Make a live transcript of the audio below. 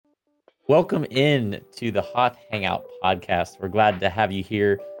Welcome in to the Hoth Hangout podcast. We're glad to have you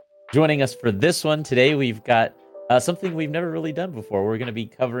here joining us for this one. Today, we've got something we've never really done before. We're going to be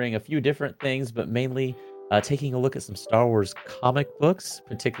covering a few different things, but mainly taking a look at some Star Wars comic books,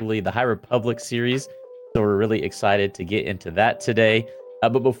 particularly the High Republic series. So, we're really excited to get into that today.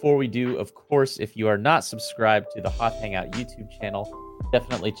 But before we do, of course, if you are not subscribed to the Hoth Hangout YouTube channel,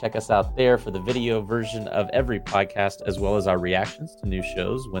 definitely check us out there for the video version of every podcast, as well as our reactions to new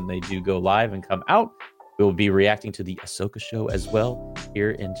shows when they do go live and come out. We will be reacting to the Ahsoka show as well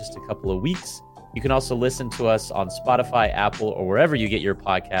here in just a couple of weeks. You can also listen to us on Spotify, Apple, or wherever you get your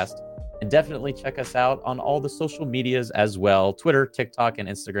podcast. And definitely check us out on all the social medias as well: Twitter, TikTok, and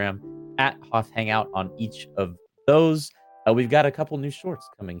Instagram at Hoth Hangout on each of those. We've got a couple new shorts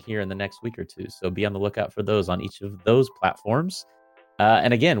coming here in the next week or two, so be on the lookout for those on each of those platforms.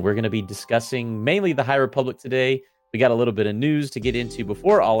 And again, we're going to be discussing mainly the High Republic today. We got a little bit of news to get into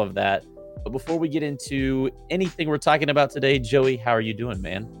before all of that. But before we get into anything we're talking about today, Joey, how are you doing,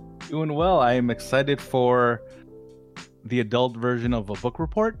 man? Doing well. I am excited for the adult version of a book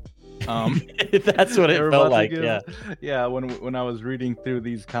report. That's what it felt like. Yeah. When I was reading through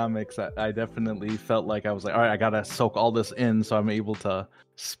these comics, I definitely felt like I was like, all right, I gotta soak all this in, so I'm able to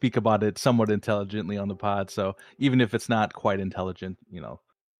speak about it somewhat intelligently on the pod. So even if it's not quite intelligent,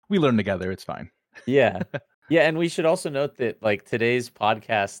 we learn together. It's fine. Yeah. Yeah, and we should also note that like today's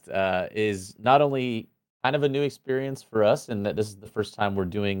podcast is not only kind of a new experience for us, and that this is the first time we're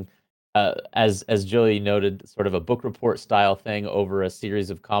doing, as Joey noted, sort of a book report style thing over a series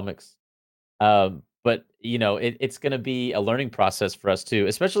of comics. But it's going to be a learning process for us too.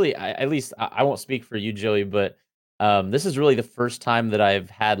 Especially, at least I won't speak for you, Joey, but this is really the first time that I've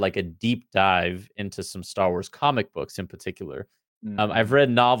had like a deep dive into some Star Wars comic books in particular. I've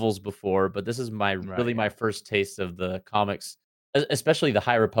read novels before, but this is my first taste of the comics, especially the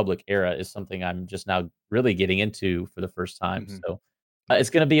High Republic era is something I'm just now really getting into for the first time. Mhm. So it's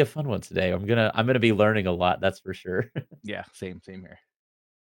gonna be a fun one today. I'm gonna be learning a lot, that's for sure. Yeah, same here.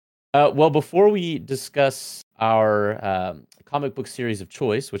 Well, before we discuss our comic book series of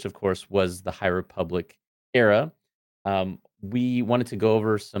choice, which of course was the High Republic era, we wanted to go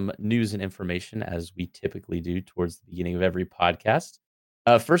over some news and information as we typically do towards the beginning of every podcast.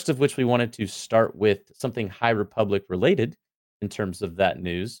 First of which, we wanted to start with something High Republic related in terms of that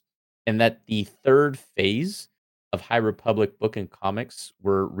news, and that the third phase of High Republic book and comics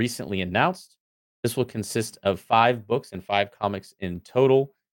were recently announced. This will consist of 5 books and 5 comics in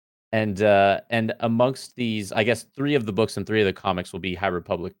total, and amongst these, I guess 3 of the books and 3 of the comics will be High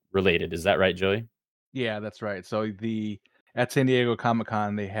Republic related. Is that right, Joey? Yeah, that's right. So at San Diego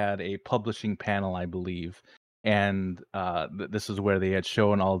Comic-Con, they had a publishing panel, I believe, and this is where they had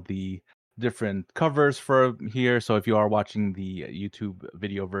shown all the different covers for here. So if you are watching the YouTube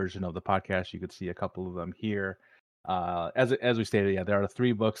video version of the podcast, you could see a couple of them here. As we stated, yeah, there are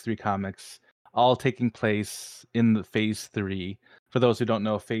 3 books, 3 comics, all taking place in the Phase 3. For those who don't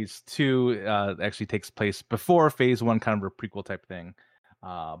know, Phase 2 actually takes place before Phase 1, kind of a prequel type thing.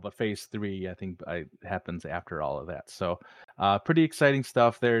 But Phase 3, I think, happens after all of that. So, pretty exciting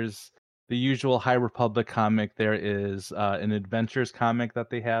stuff. There's the usual High Republic comic. There is an adventures comic that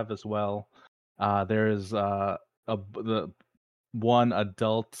they have as well. There is the one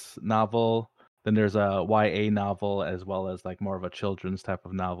adult novel. Then there's a YA novel as well as like more of a children's type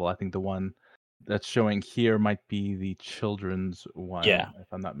of novel. I think the one that's showing here might be the children's one, Yeah. if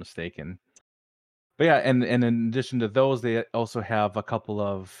I'm not mistaken. But yeah, and in addition to those, they also have a couple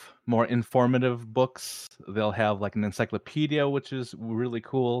of more informative books. They'll have like an encyclopedia, which is really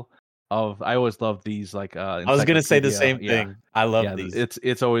cool. I always love these like I was gonna say the encyclopedia. same thing. I love Yeah, these.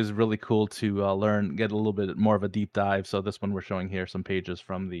 it's always really cool to get a little bit more of a deep dive. So this one we're showing here some pages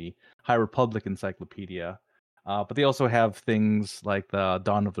from the High Republic Encyclopedia. But they also have things like the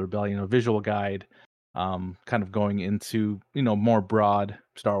Dawn of the Rebellion, a visual guide, kind of going into more broad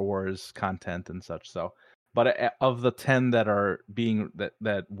Star Wars content and such. So, but of the 10 that are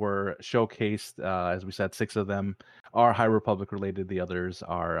that were showcased, as we said, 6 of them are High Republic related. The others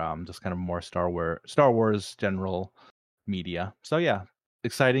are just kind of more Star Wars general media. So yeah,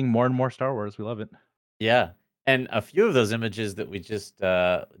 exciting, more and more Star Wars. We love it. Yeah, and a few of those images that we just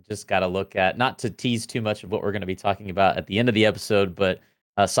got to look at, not to tease too much of what we're going to be talking about at the end of the episode, but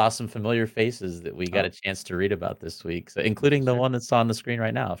saw some familiar faces that we got a Oh, chance to read about this week. So, including the sure. one that's on the screen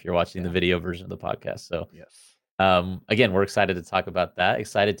right now, if you're watching the Yeah. video version of the podcast. So, Yes. again, we're excited to talk about that.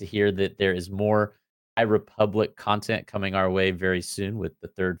 Excited to hear that there is more High Republic content coming our way very soon with the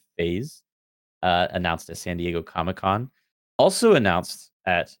third phase announced at San Diego Comic Con. Also announced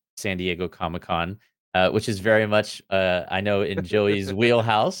at San Diego Comic Con, which is very much, I know, in Joey's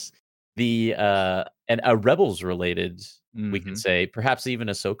wheelhouse. the and a Rebels related, we could Mm-hmm. say, perhaps even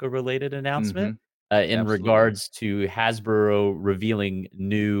Ahsoka related Mm-hmm. announcement in Absolutely. regards to Hasbro revealing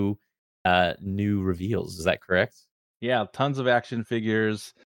new reveals. Is that correct? Yeah, tons of action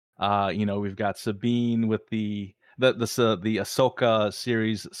figures. We've got Sabine with the Ahsoka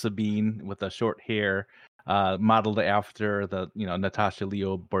series Sabine with the short hair, modeled after the Natasha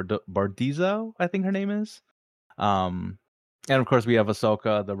Leo Bordizzo, I think her name is. Um, and of course we have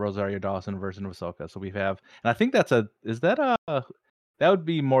Ahsoka, the Rosario Dawson version of Ahsoka. So we have, and I think that would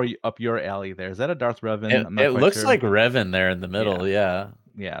be more up your alley there. Is that a Darth Revan? I'm It not quite looks like sure. Revan there in the Yeah. middle. Yeah.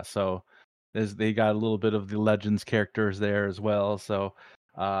 Yeah, so they got a little bit of the Legends characters there as well. So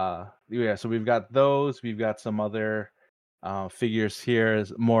yeah, so we've got those. We've got some other figures here,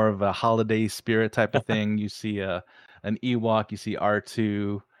 is more of a holiday spirit type of thing. You see an Ewok, you see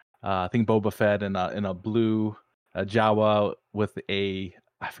R2, I think Boba Fett in a blue Jawa with a,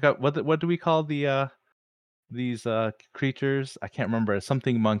 I forgot what do we call these creatures? I can't remember.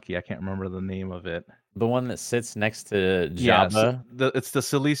 Something monkey. I can't remember the name of it. The one that sits next to Yes, Jabba. it's the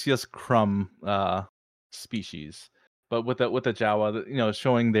Silesius crumb species, but with the Jawa,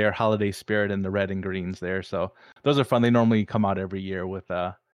 showing their holiday spirit in the red and greens there. So those are fun. They normally come out every year with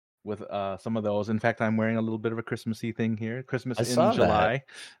some of those. In fact, I'm wearing a little bit of a Christmassy thing here. Christmas I in saw that. July, a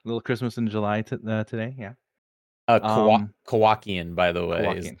little Christmas in July today. Yeah. Kowakian, by the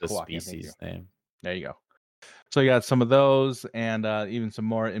way, is the Kowakian. Thank you. species name. There you go. So you got some of those, and even some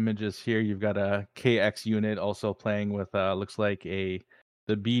more images here. You've got a KX unit also playing with looks like the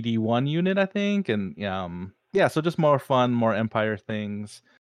BD1 unit, I think, and yeah, so just more fun, more Empire things.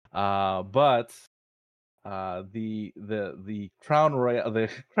 But the crown royal, the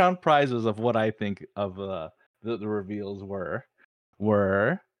crown prizes of what I think of the reveals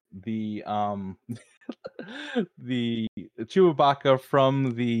were the the Chewbacca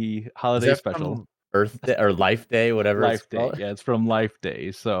from the Is holiday that special. from Earth Day or Life Day, whatever it's Life Day. called? Yeah, it's from Life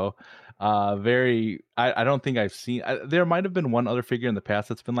Day. So, very. I don't think I've seen. There might have been one other figure in the past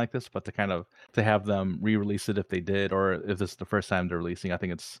that's been like this, but to have them re-release it if they did, or if this is the first time they're releasing, I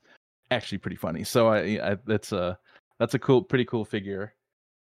think it's actually pretty funny. So, that's a pretty cool figure.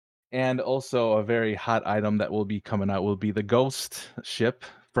 And also a very hot item that will be coming out will be the Ghost ship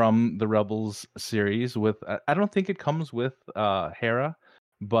from the Rebels series. With I don't think it comes with Hera,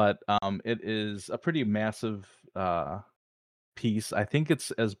 but it is a pretty massive piece. I think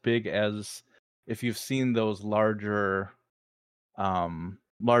it's as big as, if you've seen those larger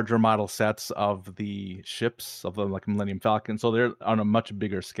model sets of the ships of the like Millennium Falcon. So they're on a much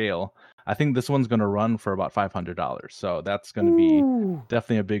bigger scale. I think this one's going to run for about $500. So that's going to be Ooh.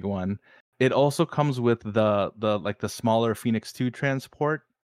 definitely a big one. It also comes with the smaller Phoenix 2 transport.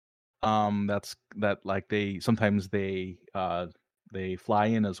 That like they fly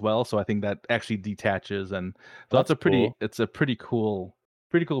in as well. So I think that actually detaches, and so That's cool. it's a pretty cool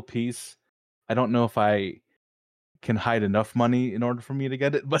piece. I don't know if I can hide enough money in order for me to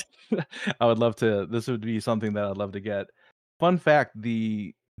get it, but I would love to. This would be something that I'd love to get. Fun fact: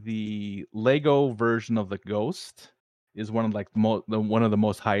 the Lego version of the Ghost is one of like one of the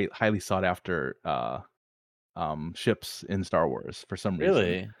most highly sought after ships in Star Wars for some reason.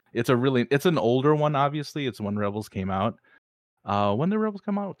 Really? It's an older one, obviously. It's when Rebels came out. When did Rebels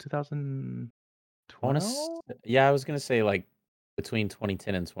come out? I wanna 2012? yeah, I was gonna say, like, between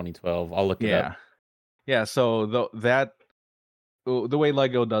 2010 and 2012. I'll look it up. Yeah. Yeah, so the way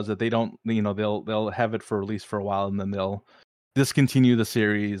Lego does it, they don't, they'll have it for release for a while, and then they'll discontinue the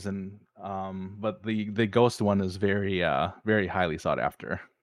series, and but the Ghost one is very highly sought after.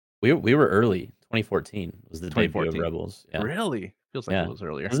 We were early. 2014 was the debut of 2014. Rebels. Yeah. Really? Feels like it Yeah. was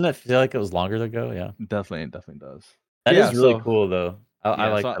earlier. Doesn't it feel like it was longer ago? Yeah. Definitely does. That Yeah, is really so cool, though. I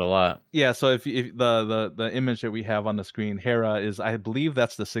yeah, like so that a lot. yeah, so if the image that we have on the screen, Hera is, I believe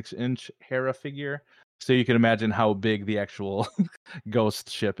that's the 6-inch Hera figure. So you can imagine how big the actual Ghost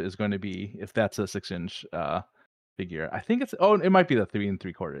ship is going to be if that's a 6-inch figure. I think it might be the 3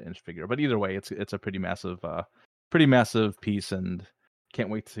 3/4 inch figure, but either way, it's a pretty massive piece, and can't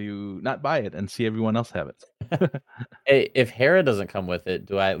wait to not buy it and see everyone else have it. Hey, if Hera doesn't come with it,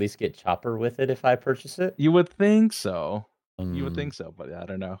 do I at least get Chopper with it if I purchase it? You would think so. You would Mm, think so, but I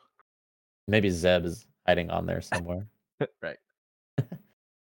don't know. maybe Zeb is hiding on there somewhere. Right.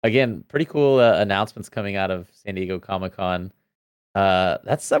 Again, pretty cool announcements coming out of San Diego Comic-Con.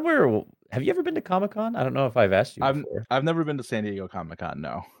 That's somewhere. Have you ever been to Comic-Con? I don't know if I've asked you I've before. I've never been to San Diego Comic-Con,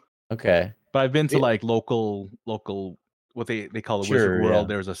 no. Okay. But I've been to It, like local what they call the Wizard sure, World.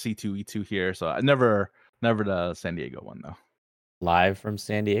 yeah. There's a C2E2 here, so I never the San Diego one though. Live from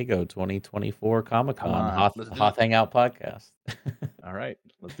San Diego 2024 Come Comic-Con, on, let's do it. Hoth Hangout Podcast. All right,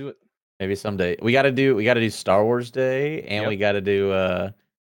 let's do it. Maybe someday. We gotta do Star Wars Day, and Yep. we gotta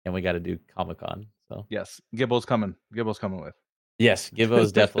do Comic-Con. So Yes. Gibbo's coming. Gibbo's coming with. yes,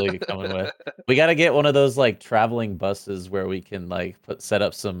 Gibbo's definitely coming with. We gotta get one of those like traveling buses where we can like set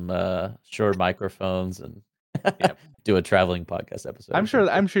up some Shure microphones and Yep. do a traveling podcast episode I'm or sure.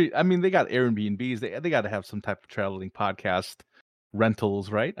 something. I'm sure. I mean, they got Airbnbs. They got to have some type of traveling podcast rentals,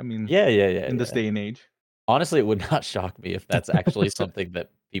 right? I mean, Yeah, yeah, yeah, in this yeah. day and age. Honestly, it would not shock me if that's actually something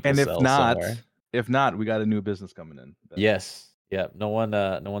that people And sell somewhere. if not, we got a new business coming in. Then. Yes. Yeah. No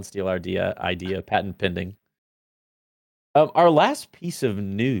one steal our idea. Patent pending. Our last piece of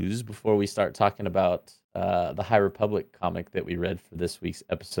news before we start talking about the High Republic comic that we read for this week's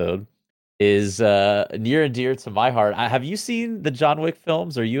episode is near and dear to my heart. Have you seen the John Wick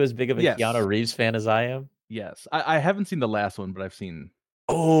films? Are you as big of a Keanu Yes. Reeves fan as I am? Yes. I haven't seen the last one, but I've seen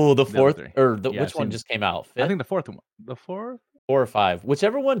Oh, the the other fourth three. or the Yeah, I've which one seen. just came out? I Fifth? think the fourth one. The fourth. 4 or 5?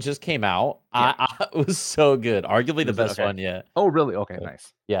 Whichever one just came out, Yeah. it was so good. Arguably the Is it best okay? one yet. Oh, really? Okay, So,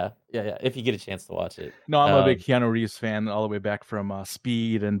 nice. yeah, yeah, yeah. If you get a chance to watch it. No, I'm a big Keanu Reeves fan, all the way back from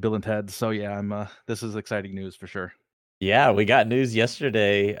Speed and Bill and Ted. So yeah, I'm. This is exciting news for sure. Yeah, we got news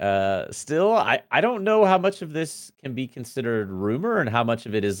yesterday. Still, I don't know how much of this can be considered rumor and how much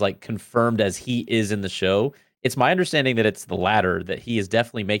of it is like confirmed as he is in the show. It's my understanding that it's the latter, that he is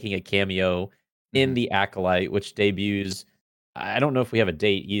definitely making a cameo in Mhm, the Acolyte, which debuts. I don't know if we have a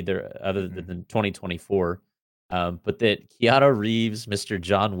date either, other mhm. than 2024. But that Keanu Reeves, Mr.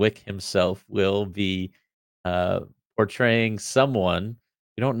 John Wick himself, will be portraying someone.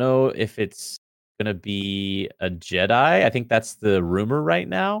 We don't know if it's gonna be a Jedi. I think that's the rumor right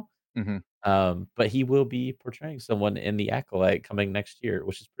now. Mhm. But he will be portraying someone in the Acolyte coming next year,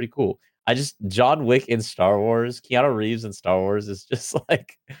 which is pretty cool. I just John Wick in Star Wars, Keanu Reeves in Star Wars is just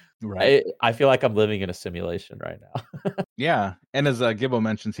like Right. I feel like I'm living in a simulation right now. Yeah, and as Gibbo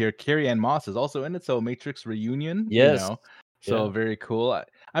mentions here, Carrie Ann Moss is also in it, so Matrix reunion, Yes. so Yeah. very cool.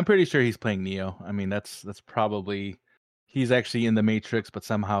 I'm pretty sure he's playing Neo. I mean, that's probably he's actually in the Matrix, but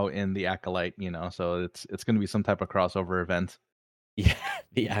somehow in the Acolyte, So it's going to be some type of crossover event. Yeah.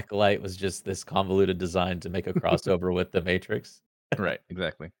 The Acolyte was just this convoluted design to make a crossover with the Matrix. Right.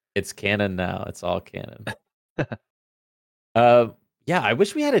 Exactly. It's canon now. It's all canon. Uh, yeah, I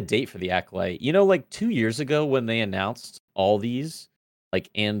wish we had a date for the Acolyte. Like 2 years ago when they announced all these, like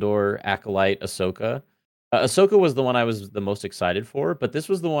Andor, Acolyte, Ahsoka. Ahsoka was the one I was the most excited for, but this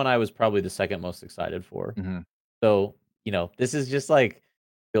was the one I was probably the second most excited for. Hmm. So, this is just like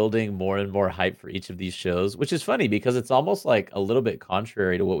building more and more hype for each of these shows, which is funny because it's almost like a little bit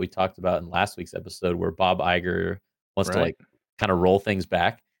contrary to what we talked about in last week's episode where Bob Iger wants to Right. like kind of roll things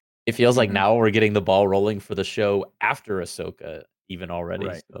back. It feels like Hmm. now we're getting the ball rolling for the show after Ahsoka even already.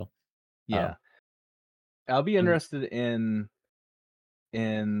 Right. So, Yeah. um, I'll be and interested in.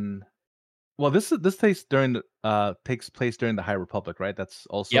 Well, this takes place during the High Republic, right? That's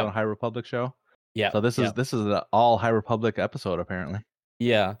also a yep, High Republic show. yep, So this is yep, this is an all High Republic episode apparently.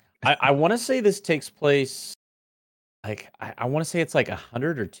 yeah. I want to say this takes place like I want to say it's like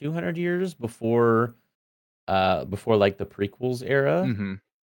 100 or 200 years before like the prequels era. Hmm.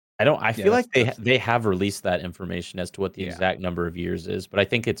 I Yeah, feel like that's they have released that information as to what the yeah. exact number of years is, but I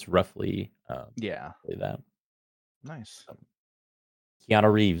think it's Yeah. roughly that. Nice. Um,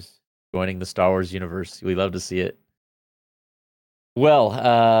 Keanu Reeves joining the Star Wars universe. We love to see it. Well,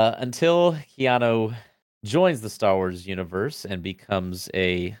 until Keanu joins the Star Wars universe and becomes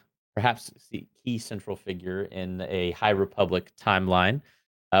a perhaps key central figure in a High Republic timeline,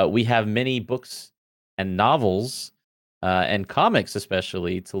 we have many books and novels and comics,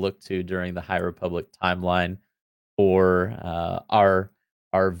 especially, to look to during the High Republic timeline for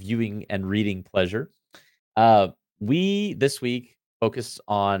our viewing and reading pleasure. Uh, we this week focused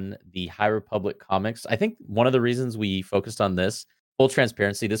on the High Republic comics. I think one of the reasons we focused on this, full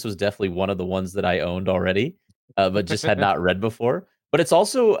transparency, this was definitely one of the ones that I owned already, but just had not read before. But it's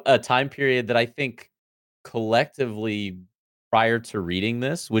also a time period that I think collectively, prior to reading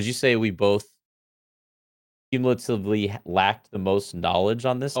this, would you say we both cumulatively lacked the most knowledge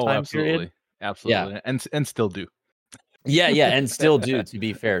on this Oh, time period? absolutely. Yeah. Absolutely. And still do. Yeah, yeah, and still do, to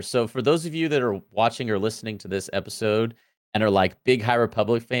be fair. So for those of you that are watching or listening to this episode and are like big High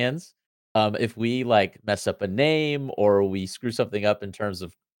Republic fans, if we like mess up a name or we screw something up in terms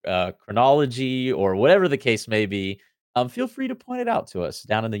of chronology or whatever the case may be, feel free to point it out to us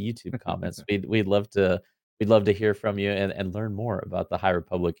down in the YouTube comments. We'd love to hear from you and learn more about the High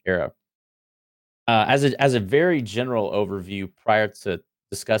Republic era. As a very general overview, prior to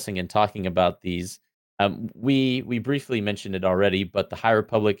discussing and talking about these, we briefly mentioned it already, but the High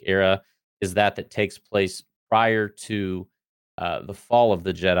Republic era is that takes place prior to The Fall of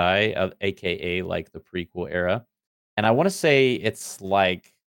the Jedi, aka like the prequel era. And I want to say it's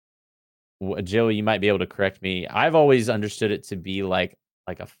like Joey, you might be able to correct me. I've always understood it to be like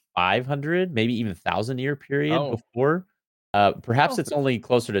a 500, maybe even 1,000 year period Oh, before. Perhaps oh, it's only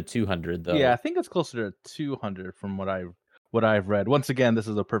closer to 200 yeah, I though. think it's closer to 200 from what I've read. Once again, this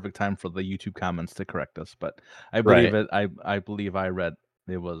is a perfect time for the YouTube comments to correct us, but I believe Right. it. I believe I read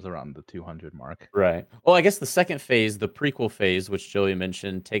it was around the 200 mark. Right. Well, I guess the second phase, the prequel phase, which Joey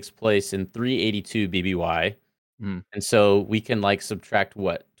mentioned, takes place in 382 BBY. Mm, And so we can like subtract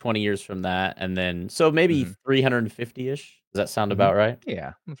what 20 years from that, and then so maybe hmm 350-ish. Does that sound hmm about right?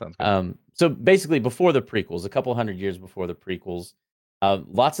 Yeah, that sounds good. So basically, before the prequels, a couple hundred years before the prequels,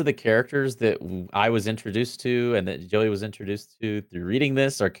 lots of the characters that I was introduced to and that Joey was introduced to through reading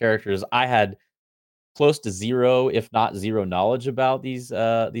this are characters I had close to zero, if not zero, knowledge about these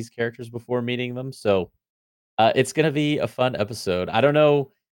characters before meeting them. So it's gonna be a fun episode. I don't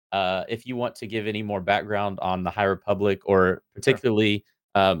know, if you want to give any more background on the High Republic, or Sure. particularly,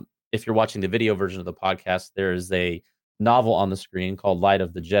 if you're watching the video version of the podcast, there is a novel on the screen called Light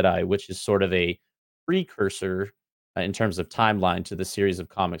of the Jedi, which is sort of a precursor, in terms of timeline to the series of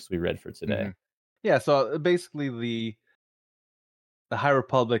comics we read for hmm today. Yeah, so basically the High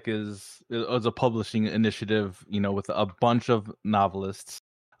Republic is a publishing initiative, with a bunch of novelists,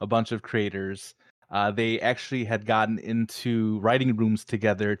 a bunch of creators. They actually had gotten into writing rooms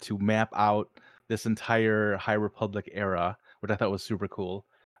together to map out this entire High Republic era, which I thought was super cool.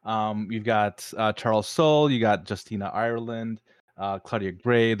 You've got Charles Soule, you got Justina Ireland, Claudia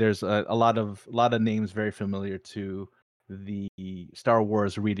Gray. There's a lot of names very familiar to the Star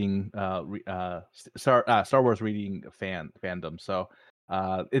Wars reading Star Wars reading fandom. So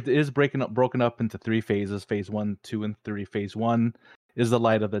it is broken up into three phases: phase 1, 2, and 3. Phase 1 is the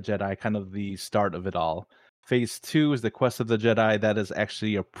Light of the Jedi, kind of the start of it all. Phase 2 is the Quest of the Jedi. That is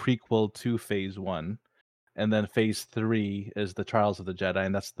actually a prequel to phase 1. And then phase 3 is the Trials of the Jedi,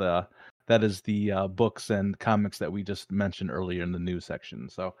 and that is the books and comics that we just mentioned earlier in the news section.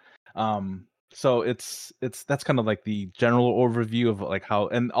 So it's that's kind of like the general overview of like how,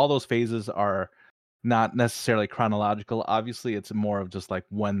 and all those phases are not necessarily chronological. Obviously, it's more of just like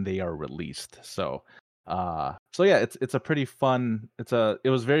when they are released. So yeah, it's a pretty fun. It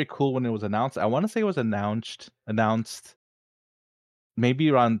was very cool when it was announced. I want to say it was announced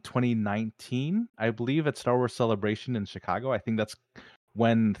maybe around 2019, I believe, at Star Wars Celebration in Chicago. I think that's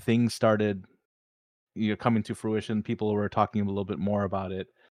when things started, coming to fruition. People were talking a little bit more about it.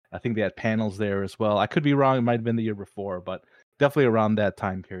 I think they had panels there as well. I could be wrong. It might have been the year before, but definitely around that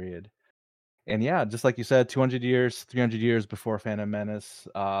time period. And yeah, just like you said, 200 years, 300 years before Phantom Menace.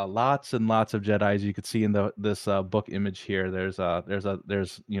 Lots and lots of Jedi's. You could see in this book image here. There's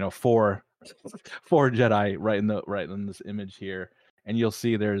four four Jedi right in this image here, and you'll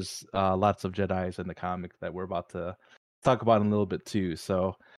see there's lots of Jedi's in the comic that we're about to talk about in a little bit too.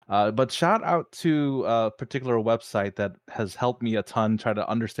 So, but shout out to a particular website that has helped me a ton try to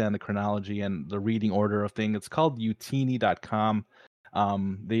understand the chronology and the reading order of things. It's called utini.com.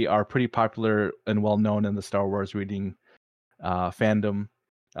 They are pretty popular and well known in the Star Wars reading fandom.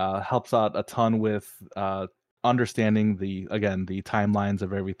 Helps out a ton with understanding the timelines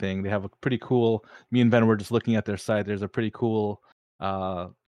of everything. They have a pretty cool. Me and Ben were just looking at their site. There's a pretty cool uh,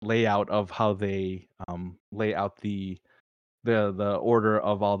 layout of how they lay out the order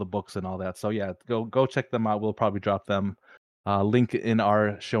of all the books and all that. So yeah, go check them out. We'll probably drop them link in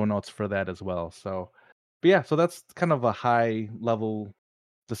our show notes for that as well. But yeah, so that's kind of a high level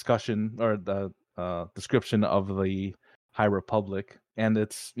discussion or the description of the High Republic. And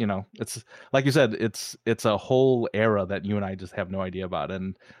it's like you said, it's a whole era that you and I just have no idea about,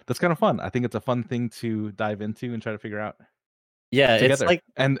 and that's kind of fun. I think it's a fun thing to dive into and try to figure out Yeah, it's together, like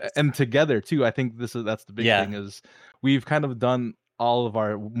and together too. I think that's the big thing yeah. is we've kind of done all of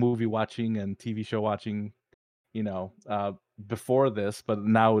our movie watching and TV show watching, you know, uh, before this, but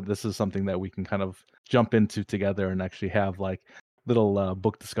now this is something that we can kind of jump into together and actually have like little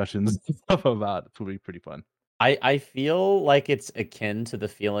book discussions and stuff about. It will be pretty fun. I feel like it's akin to the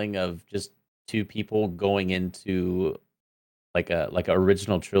feeling of just two people going into like a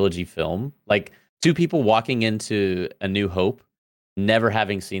original trilogy film. Like two people walking into A New Hope, never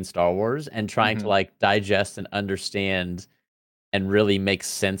having seen Star Wars and trying to hmm like digest and understand and really make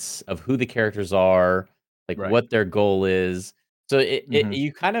sense of who the characters are, like Right. what their goal is. So it hmm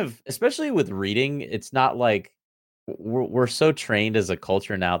you kind of, especially with reading, it's not like we're so trained as a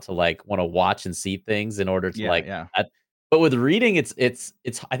culture now to like want to watch and see things in order to Yeah. like Yeah. that. But with reading, it's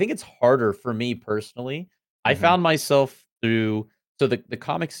I think it's harder for me personally. I hmm found myself through, so the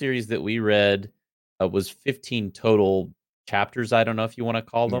comic series that we read was 15 total. chapters. I don't know if you want to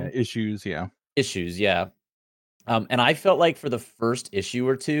call Yeah, them issues. Yeah. issues. Yeah. And I felt like for the first issue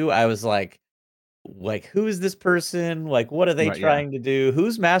or two, I was like, who is this person? Like, what are they Right. Yeah. trying to do?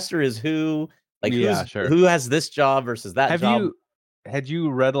 Whose master is who? Like, Yeah. Sure. who has this job versus that Have job? you had you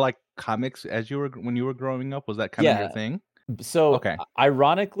read like comics as you were when you were growing up? Was that kind of your Yeah. thing? So, Okay.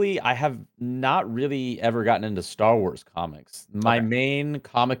 ironically, I have not really ever gotten into Star Wars comics. My Okay. main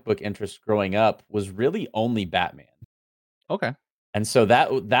comic book interest growing up was really only Batman. Okay. And so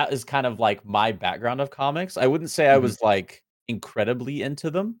that is kind of like my background of comics. I wouldn't say I Mhm. was like incredibly into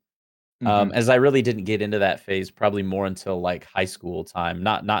them, Mhm. as I really didn't get into that phase probably more until like high school time.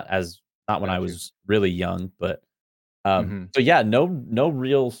 Not when I Got you. was really young, but Mhm. so yeah, no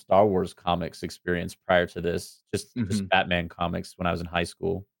real Star Wars comics experience prior to this. Just Mhm. Batman comics when I was in high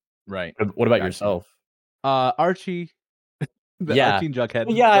school. Right. What about Got you. yourself? Archie, the Yeah. Archie and Jughead.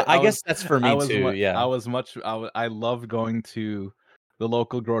 Well, yeah, But I guess that's for me too, I yeah. was much I loved going to the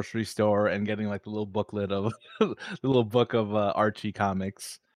local grocery store and getting like the little booklet of the little book of Archie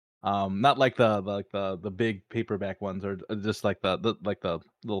comics. Not like the big paperback ones, or just like the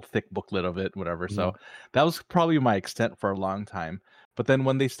little thick booklet of it, whatever. Mhm. So that was probably my extent for a long time. But then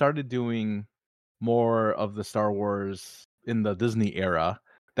when they started doing more of the Star Wars in the Disney era,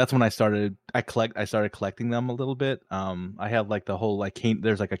 that's when I started collecting them a little bit. I have like the whole like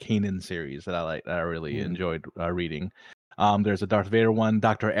there's like a Kanan series that I really Mm. enjoyed reading. There's a Darth Vader one.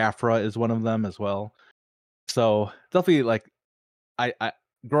 Dr. Aphra is one of them as well. So definitely like I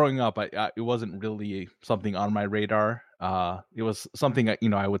growing up, it wasn't really something on my radar. It was something that,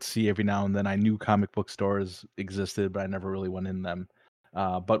 I would see every now and then. I knew comic book stores existed, but I never really went in them.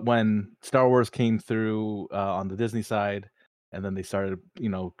 But when Star Wars came through on the Disney side, and then they started,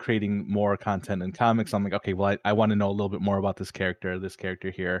 creating more content in comics, I'm like, okay, well, I want to know a little bit more about this character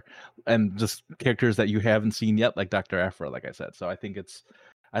here, and just characters that you haven't seen yet, like Dr. Aphra, like I said. So I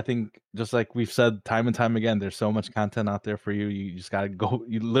think just like we've said time and time again, there's so much content out there for you. You just gotta go.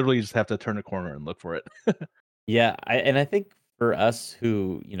 You literally just have to turn a corner and look for it. Yeah, I think for us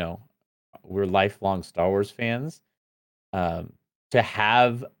who, we're lifelong Star Wars fans, um, to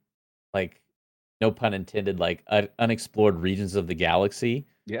have, like, no pun intended, like, unexplored regions of the galaxy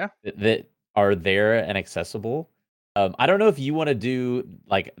Yeah. that are there and accessible. I don't know if you wanna do,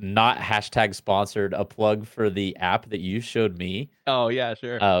 like, not hashtag sponsored, a plug for the app that you showed me, Oh yeah,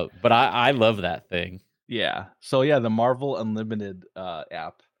 sure. but I love that thing. Yeah. So yeah, the Marvel Unlimited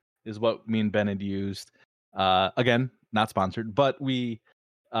app is what me and Ben had used. Again, not sponsored, but we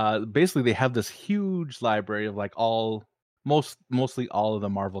basically they have this huge library of like mostly all of the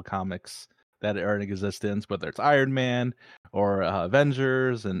Marvel comics that are in existence, whether it's Iron Man or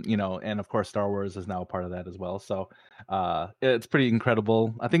Avengers, and and of course Star Wars is now a part of that as well. So it's pretty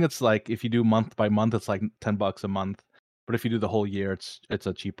incredible. I think it's like if you do month by month, it's like $10 a month, but if you do the whole year, it's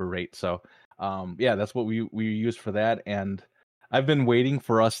a cheaper rate. So yeah, that's what we use for that. And I've been waiting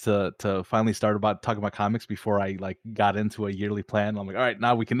for us to finally start about talking about comics before I like got into a yearly plan. I'm like, all right,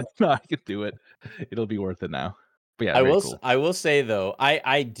 now we can now I can do it. It'll be worth it now. But yeah, very cool. I will say though,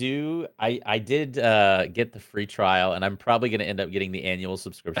 I did get the free trial, and I'm probably gonna end up getting the annual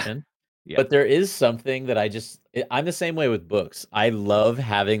subscription. Yeah. But there is something that I'm the same way with books. I love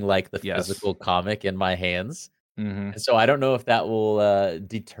having like the Yes. physical comic in my hands. Hmm. And so I don't know if that will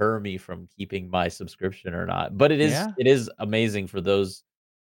deter me from keeping my subscription or not. But Yeah. it is amazing for those,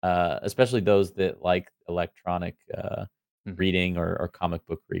 especially those that like electronic Hmm. reading or comic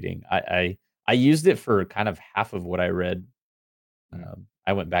book reading. I used it for kind of half of what I read. Hmm.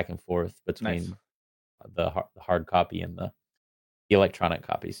 I went back and forth Nice. between the hard copy and the electronic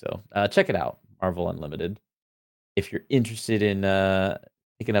copy. So check it out, Marvel Unlimited, if you're interested in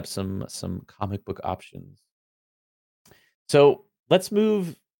picking up some comic book options. So let's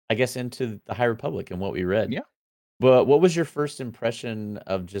move, I guess, into the High Republic and what we read. Yeah. But what was your first impression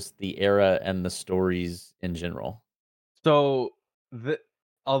of just the era and the stories in general? So the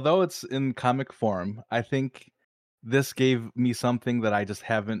although it's in comic form, I think this gave me something that I just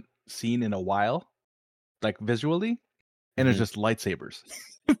haven't seen in a while, like visually. And it's Mhm. just lightsabers.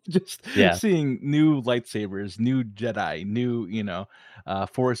 Just Yeah. seeing new lightsabers, new Jedi, new,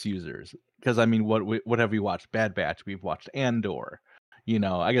 Force users. Because I mean, what have we watched? Bad Batch. We've watched Andor.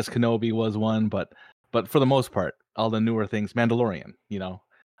 I guess Kenobi was one, but for the most part, all the newer things, Mandalorian.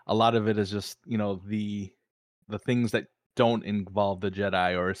 A lot of it is just the things that don't involve the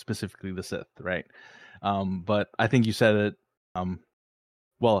Jedi or specifically the Sith, right? But I think you said it. Um,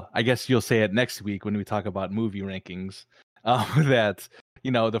 well, I guess you'll say it next week when we talk about movie rankings. That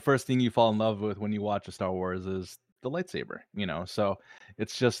the first thing you fall in love with when you watch a Star Wars is the lightsaber. So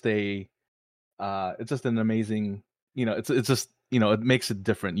it's just it's just an amazing it's just it makes it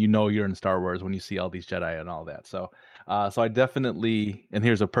different. You're in Star Wars when you see all these Jedi and all that. So I definitely, and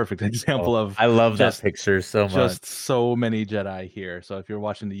here's a perfect Oh, example of I love that just picture so much. just so many Jedi here. So if you're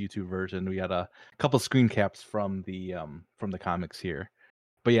watching the YouTube version, we got a couple screen caps from the comics here.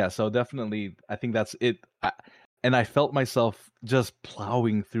 But yeah, so definitely, I think that's it. And I felt myself just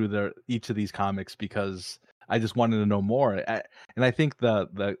plowing through each of these comics because I just wanted to know more. And I think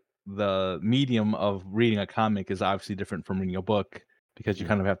the medium of reading a comic is obviously different from reading a book because you Mhm.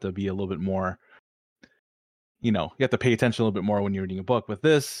 kind of have to be a little bit more, you have to pay attention a little bit more when you're reading a book. With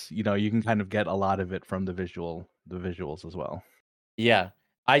this, you can kind of get a lot of it from the visuals as well. Yeah,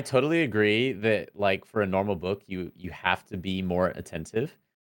 I totally agree that, like, for a normal book, you have to be more attentive,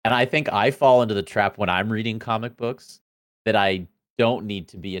 and I think I fall into the trap when I'm reading comic books that I don't need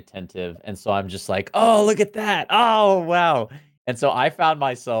to be attentive, and so I'm just like, "Oh, look at that. Oh, wow." And so I found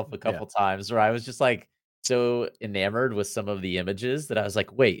myself a Yeah. couple times where I was just, like, so enamored with some of the images that I was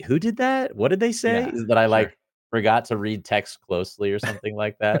like, "Wait, who did that? What did they say?" Yeah. Is that I, Sure. like, forgot to read text closely or something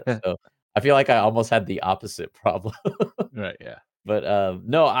like that, so I feel like I almost had the opposite problem. Right. Yeah. But,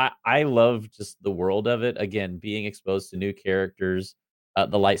 no, I love just the world of it. Again, being exposed to new characters,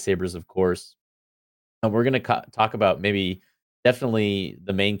 the lightsabers, of course. And we're gonna talk about maybe definitely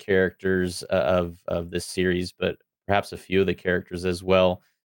the main characters of this series, but perhaps a few of the characters as well.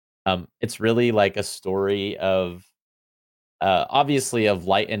 It's really like a story of, obviously of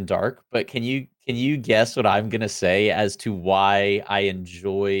light and dark, but can you guess what I'm gonna say as to why I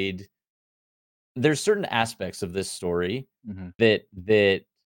enjoyed there's certain aspects of this story Hmm. that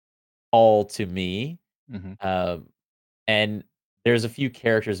all to me. Hmm. Um, and there's a few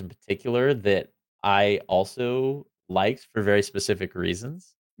characters in particular that I also liked for very specific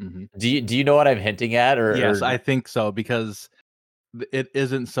reasons. Hmm. Do you know what I'm hinting at Yes, or I think so because it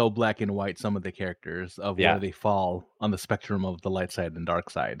isn't so black and white, some of the characters of where yeah. they fall on the spectrum of the light side and dark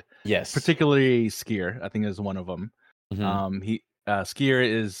side. Yes. Particularly Skier, I think is one of them. Mhm. He Skier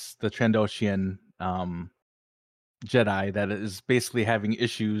is the Trandoshan Jedi that is basically having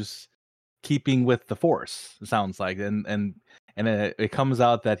issues keeping with the Force. It sounds like, and it comes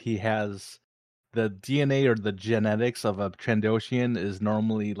out that he has the DNA or the genetics of a Trandoshan is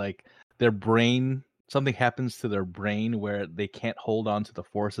normally like their brain. Something happens to their brain where they can't hold on to the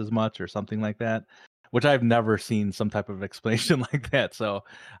Force as much, or something like that. Which I've never seen some type of explanation like that. So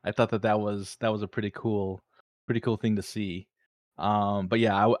I thought that was a pretty cool thing to see. But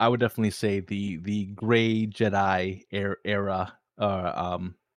yeah, I would definitely say the gray Jedi era,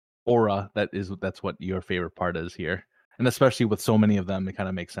 aura, that's what your favorite part is here, and especially with so many of them, it kind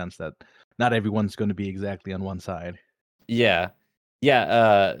of makes sense that not everyone's going to be exactly on one side. Yeah.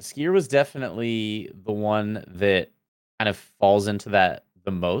 Yeah, Skier was definitely the one that kind of falls into that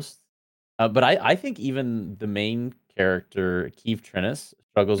the most. But I think even the main character, Keith Trennis,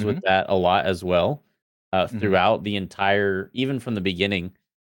 struggles with Hmm. that a lot as well, Hmm. throughout the entire even from the beginning.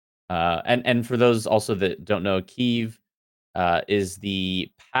 And for those also that don't know, Keeve, is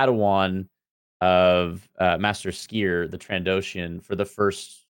the Padawan of, Master Skier, the Trandoshan, for the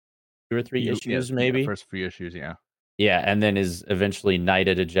first 2 or 3 Yeah, issues, yeah, maybe? first few issues, yeah. Yeah, and then is eventually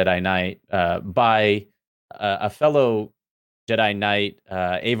knighted a Jedi Knight, by a fellow Jedi Knight,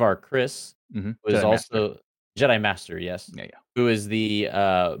 Avar Kriss, who is Jedi Master. also Jedi Master, yes, Yeah, yeah, who is the,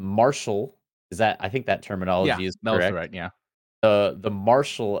 marshal is that I think that yeah, terminology is that was correct. right, yeah. The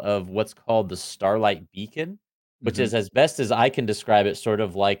marshal of what's called the Starlight Beacon, which Hmm. is, as best as I can describe it, sort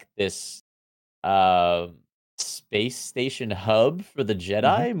of like this, uh, space station hub for the Hmm.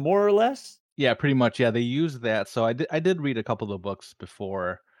 Jedi, more or less? Yeah, pretty much. Yeah, they use that. So I did read a couple of books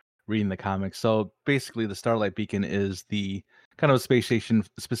before reading the comics. So basically, the Starlight Beacon is the kind of a space station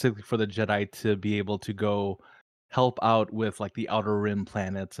specifically for the Jedi to be able to go help out with like the outer rim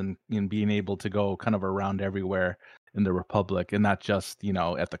planets, and being able to go kind of around everywhere in the Republic, and not just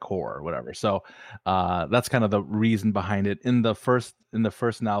at the core or whatever. So that's kind of the reason behind it. In the first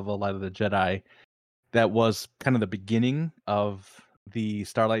novel, Light of the Jedi, that was kind of the beginning of the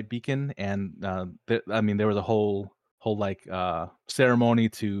Starlight Beacon, and I mean, there was a whole like ceremony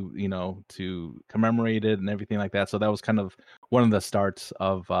to commemorate it and everything like that. So that was kind of one of the starts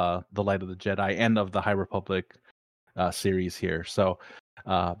of the Light of the Jedi and of the High Republic series here.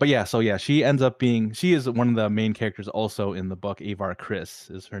 But yeah, so yeah, she is one of the main characters also in the book. Avar Kriss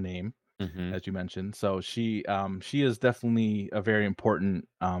is her name, Mhm. as you mentioned. So she is definitely a very important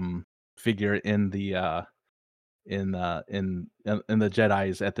figure in the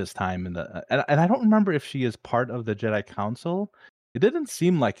Jedi's at this time. And I don't remember if she is part of the Jedi Council. It didn't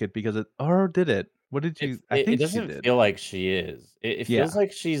seem like it, because it, or did it? What did It you? I it think she doesn't did. feel like she is. It feels Yeah.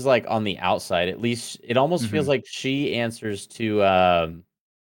 like she's, like, on the outside, at least it almost feels Hmm. like she answers to, oh,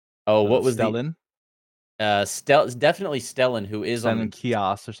 Was it what was the Stellan? Definitely Stellan, who is on the Stellan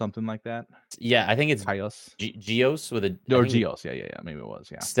Kios or something like that. yeah, I think it's Kios Geos with a I or think it's Geos? Yeah, yeah, yeah. Maybe it was.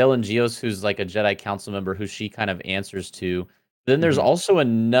 Yeah. Stellan Geos, who's, like, a Jedi council member who she kind of answers to. Then there's Hmm. also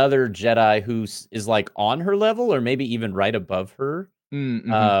another Jedi who's is, like, on her level or maybe even right above her,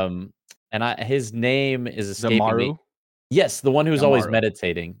 Mm-hmm. um, and I his name is The escaping me. Maru. Yes, the one who's Yeah, always Maru.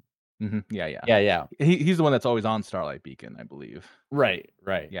 meditating. Yeah, yeah. Yeah, yeah. He's the one that's always on Starlight Beacon, I believe. Right,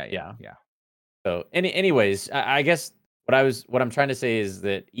 right, Yeah, yeah, yeah. yeah. So, anyways, I guess what I'm trying to say is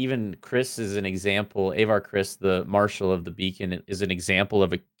that even Chris is an example. Avar Chris, the Marshal of the Beacon, is an example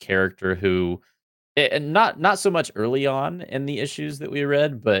of a character who, and not so much early on in the issues that we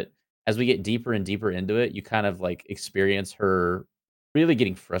read, but as we get deeper and deeper into it, you kind of like experience her really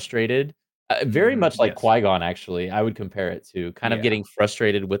getting frustrated. Very much like Yes. Qui Gon, actually. I would compare it to kind of Yeah. getting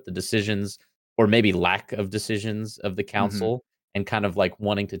frustrated with the decisions or maybe lack of decisions of the Hmm. council, and kind of like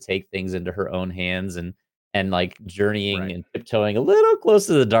wanting to take things into her own hands, and like journeying Right. and tiptoeing a little close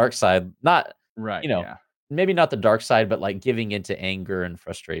to the dark side. Not, Right. you know, Yeah. maybe not the dark side, but like giving into anger and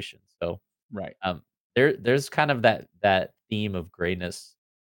frustration. So Right. um, there's kind of that theme of grayness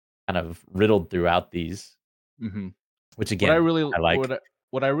kind of riddled throughout these, Hmm. which What I again, really I like.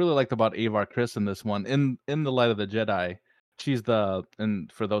 what I really liked about Avar Chris in this one, in the Light of the Jedi, she's the and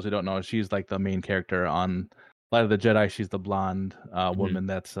for those who don't know, she's like the main character on Light of the Jedi. She's the blonde Mhm. woman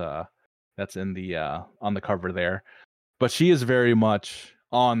that's in the on the cover there. But she is very much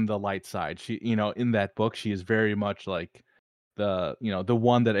on the light side. She, in that book, she is very much like the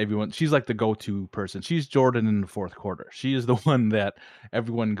one that everyone. She's like the go-to person. She's Jordan in the fourth quarter. She is the one that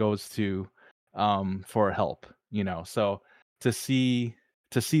everyone goes to for help. So to see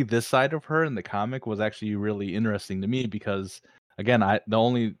to see this side of her in the comic was actually really interesting to me because again, the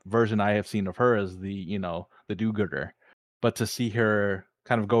only version I have seen of her is the do-gooder, but to see her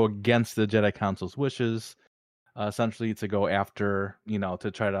kind of go against the Jedi Council's wishes, essentially to go after,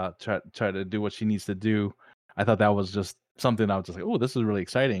 to try to do what she needs to do. I thought that was just something I was just like, oh, this is really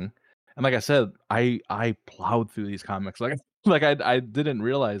exciting. And like I said, I plowed through these comics like like I didn't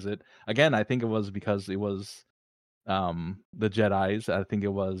realize it. Again, I think it was because it was the Jedi's. I think it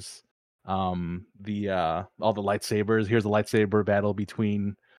was the all the lightsabers. Here's a lightsaber battle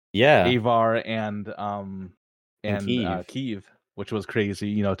between Yeah, Avar and and Kiev. Kiev, which was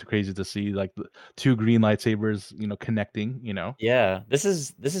crazy, too crazy to see like the two green lightsabers, connecting. Yeah, this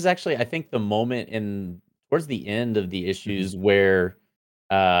is actually, I think, the moment in towards the end of the Hmm. issues where,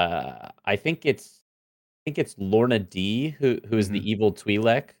 I think it's Lorna D who is Hmm. the evil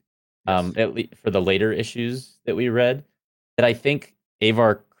Twi'lek, Yes. at least for the later issues that we read, that I think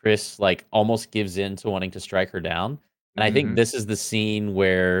Avar Chris, like, almost gives in to wanting to strike her down, and I think Hmm. this is the scene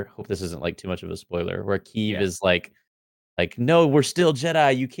where hope this isn't, like, too much of a spoiler, where Kiev Yeah. is like, "No, we're still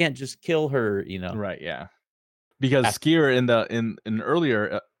Jedi, you can't just kill her," Right. Yeah. Because Af Skier in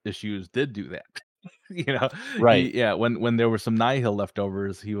earlier issues did do that. you know, Right. yeah. When there were some Nihil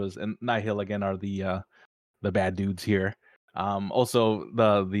leftovers, he was and Nihil again are the bad dudes here. Also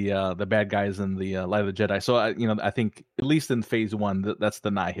the bad guys in the Light of the Jedi. So I think at least in phase one, that's the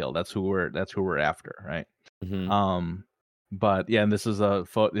Nihil. That's who we're after, right? Mhm. Um, but yeah, and this is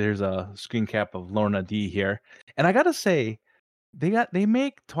there's a screen cap of Lorna D here, and I gotta say they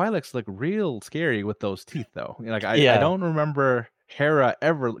make Twi'leks look real scary with those teeth though. Like I Yeah, don't remember Hera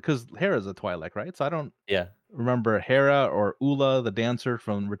ever because Hera's a Twi'lek, right? So I don't yeah. remember Hera or Ula the dancer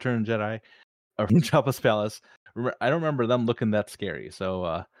from Return of the Jedi or from Jabba's palace. I don't remember them looking that scary. So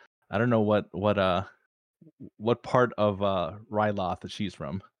I don't know what part of Ryloth that she's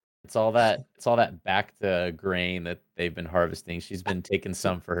from. It's all that back to grain that they've been harvesting. She's been taking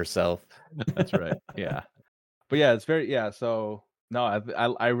some for herself. That's right. Yeah. But yeah, it's very yeah. So no,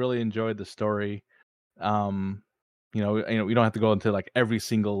 I really enjoyed the story. Um, we don't have to go into like every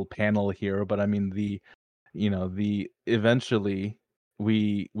single panel here, but I mean the eventually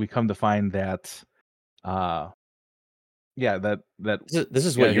we come to find that yeah that This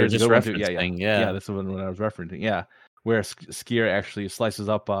is yeah, what you're here's a just good one too. Yeah. referencing, Yeah, yeah. this is what I was referencing. Yeah, where Skier actually slices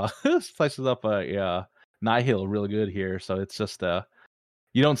up slices up a Nihil really good here. So it's just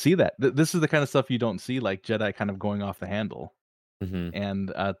you don't see that. This is the kind of stuff you don't see, like Jedi kind of going off the handle, Mhm. and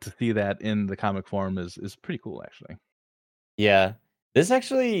to see that in the comic form is pretty cool, actually. Yeah. This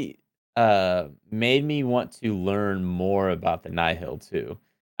actually, made me want to learn more about the Nihil too.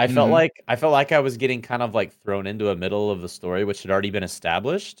 Hmm. I felt like I was getting kind of, like, thrown into a middle of the story which had already been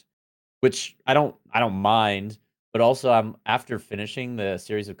established, which I don't mind, but also I'm after finishing the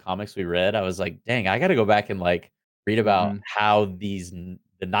series of comics we read, I was like, dang, I got to go back and like read about Hmm. how the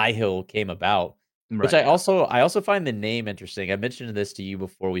Nihil came about. Which Right. Yeah. I also find the name interesting. I mentioned this to you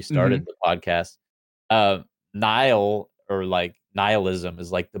before we Hmm. started the podcast. Uh, Nihil or like nihilism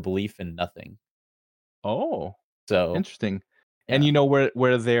is like the belief in nothing. Oh, So interesting. And yeah, you know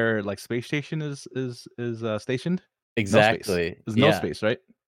where their like space station is stationed? No space. exactly. There's no Yeah. space, right?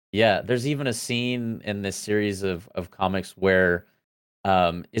 Yeah, there's even a scene in this series of comics where,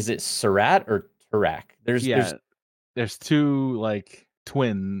 is it Surratt or Turak? There's Yeah. There's two like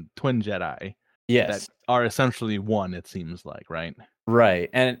twin Jedi that yes, are essentially one. It seems like, right? right,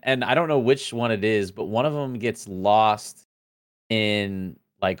 and I don't know which one it is, but one of them gets lost in,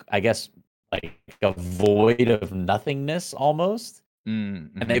 like, I guess, like, a void of nothingness almost, and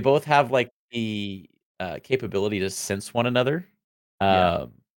Mm-hmm. they both have, like, the, capability to sense one another, Yeah.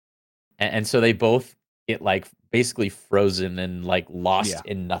 um, and so they both get, like, basically frozen and, like, lost Yeah.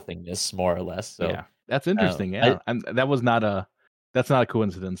 in nothingness more or less, so, Yeah. That's interesting. I Yeah. And that's not a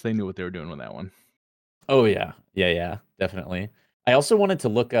coincidence. They knew what they were doing with that one. oh, yeah. Yeah, yeah, definitely. I also wanted to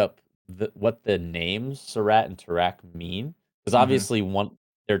look up what the names Surratt and Tarak mean, because Hmm. obviously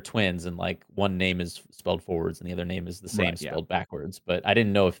they're twins and, like, one name is spelled forwards and the other name is the same Right. Yeah. spelled backwards, but I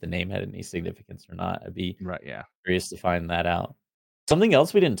didn't know if the name had any significance or not. I'd be Right. Yeah. curious to find that out. Something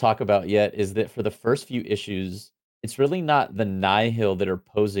else we didn't talk about yet is that for the first few issues, it's really not the Nihil that are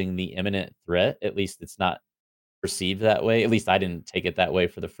posing the imminent threat, at least it's not perceived that way. At least I didn't take it that way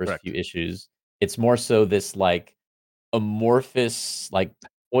for the first few Correct. issues. It's more so this like amorphous, like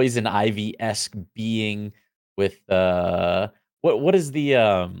poison ivy-esque being with what is the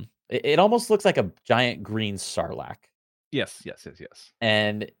it almost looks like a giant green sarlacc. Yes. Yes. Yes. Yes.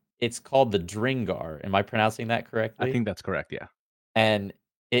 And it's called the Dringar. Am I pronouncing that I correctly? think that's correct. Yeah. And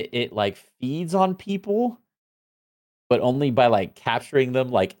it like feeds on people, but only by like capturing them,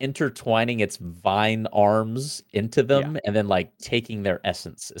 like intertwining its vine arms into Yeah. them and then like taking their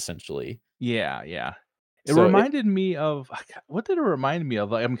essence essentially. Yeah. Yeah. It So it reminded me of what did it remind me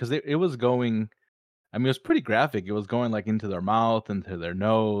of? Like, I mean, because it was going. I mean, it was pretty graphic. It was going like into their mouth, into their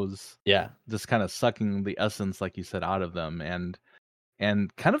nose, yeah. just kind of sucking the essence, like you said, out of them, and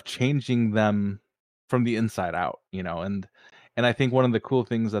kind of changing them from the inside out. And I think one of the cool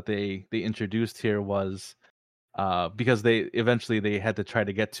things that they introduced here was because they eventually they had to try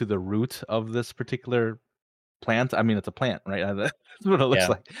to get to the root of this particular plant. I mean, it's a plant, right? That's what it looks Yeah.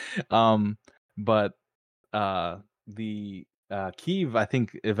 like. Um, but uh, the Kiev, I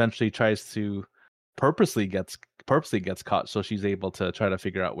think, eventually tries to purposely gets caught, so she's able to try to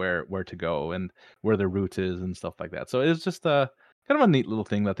figure out where to go and where the route is and stuff like that. So it's just a kind of a neat little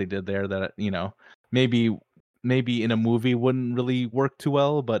thing that they did there that maybe maybe in a movie wouldn't really work too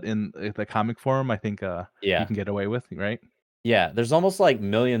well, but in the comic form, I think you Yeah. can get away with, right? Yeah, there's almost like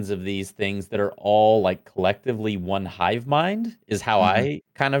millions of these things that are all like collectively one hive mind is how Hmm. I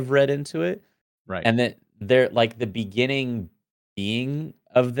kind of read into it. Right. And that they're like the beginning being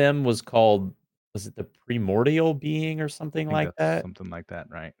of them was it the primordial being or I something think like that's that? something like that,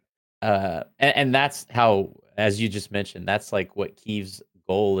 right? And that's how, as you just mentioned, that's like what Keeve's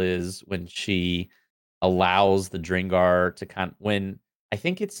goal is when she allows the Dringar to when I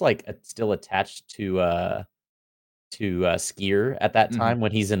think it's like still attached to Skier at that Hmm. time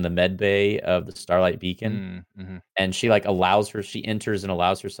when he's in the med bay of the Starlight Beacon, Mm-hmm. and she like allows her she enters and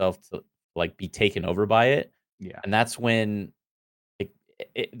allows herself to like be taken over by it, Yeah. and that's when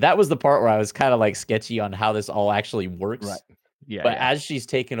that was the part where I was kind of like sketchy on how this all actually Right. works. Yeah. But Yeah. as she's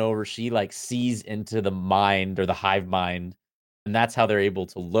taken over, she like sees into the mind or the hive mind, and that's how they're able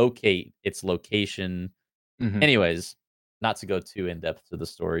to locate its location. Hmm. Anyways, not to go too in depth to the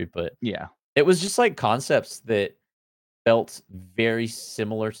story, but Yeah. it was just like concepts that felt very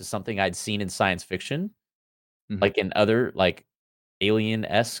similar to something I'd seen in science fiction, Hmm. like in other like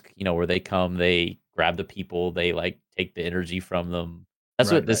Alien-esque, where they come, they grab the people, they like take the energy from them. That's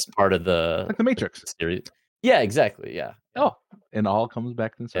Right. what Right. this part of the Like the Matrix. series. Yeah, exactly. Yeah, yeah. Oh, and all comes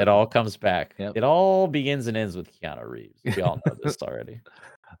back in It circle. all comes back. Yep. It all begins and ends with Keanu Reeves. We all know this already.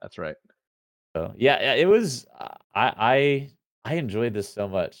 That's right. So yeah, yeah, it was. I enjoyed this so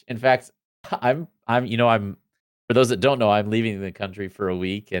much. In fact, I'm for those that don't know, I'm leaving the country for a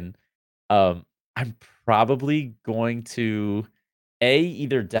week, and I'm probably going to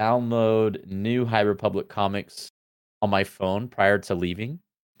either download new High Republic comics on my phone prior to leaving,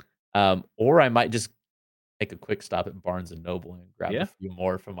 or I might just make a quick stop at Barnes and Noble and grab a Yeah. few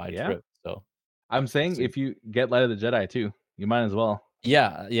more for my Yeah. trip. So I'm we'll saying see. if you get Light of the Jedi too, you might as well.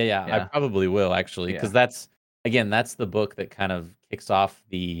 Yeah, yeah, yeah. I Yeah. probably will actually, Yeah. because that's again, that's the book that kind of kicks off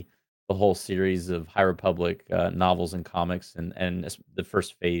the the whole series of High Republic novels and comics, and the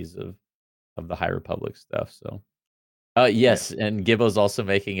first phase of the High Republic stuff. So, Yeah. yes, and Gibbo's also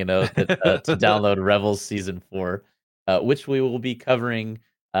making a note that to download Rebels season 4, which we will be covering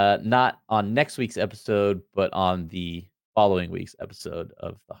not on next week's episode, but on the following week's episode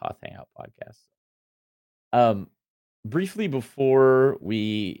of the Hoth Hangout podcast. Um, Briefly before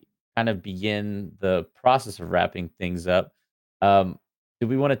we kind of begin the process of wrapping things up, um, do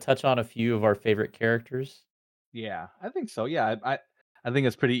we want to touch on a few of our favorite characters? Yeah, I think so. Yeah, I think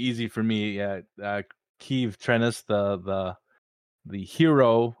it's pretty easy for me. Keeve Trennis, the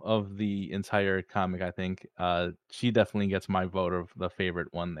hero of the entire comic, I think. She definitely gets my vote of the favorite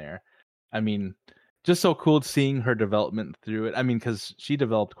one there. I mean, just so cool seeing her development through it. I mean, because she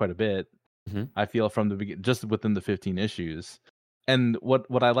developed quite a bit. Mhm. I feel from the beginning, just within the 15 issues. And what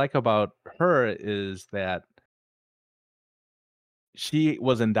I like about her is that she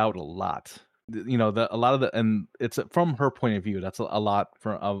was in doubt a lot. You know, a lot of the, and it's from her point of view. That's a lot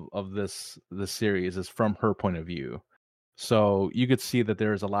from of this series is from her point of view. So you could see that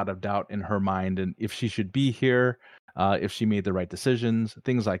there is a lot of doubt in her mind, and if she should be here, if she made the right decisions,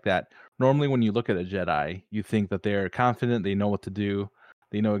 things like that. Normally, when you look at a Jedi, you think that they're confident, they know what to do,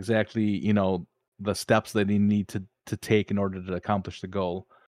 they know exactly, the steps that they need to take in order to accomplish the goal.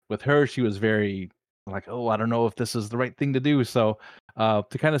 With her, she was very like, oh, I don't know if this is the right thing to do. So to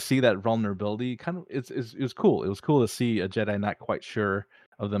kind of see that vulnerability, kind of, it was cool. It was cool to see a Jedi not quite sure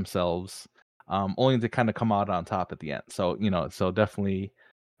of themselves, only to kind of come out on top at the end. So so definitely,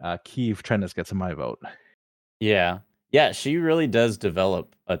 Keeve Trennis gets my vote. Yeah. Yeah, she really does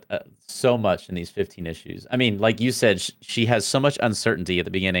develop so much in these 15 issues. I mean, like you said, she has so much uncertainty at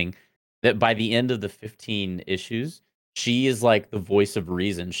the beginning that by the end of the 15 issues, she is like the voice of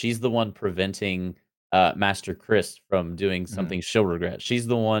reason. She's the one preventing Master Chris from doing Mhm. something she'll regret. She's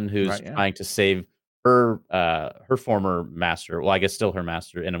the one who's Right? Yeah. trying to save her former master. Well, I guess still her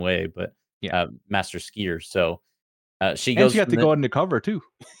master in a way, but Yeah. Master Skier. So she And she goes got from to the go undercover too.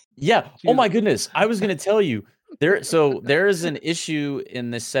 yeah. Oh She's my goodness. I was gonna tell you. There is an issue in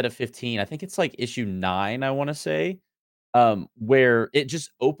this set of 15. I think it's like issue 9, I wanna say, where it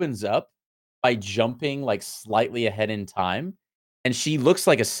just opens up by jumping like slightly ahead in time, and she looks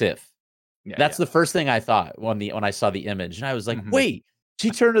like a Sith. yeah, That's yeah. the first thing I thought when I saw the image, and I was like, Mhm. "Wait,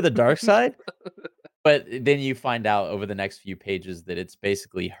 she turned to the dark side?" But then you find out over the next few pages that it's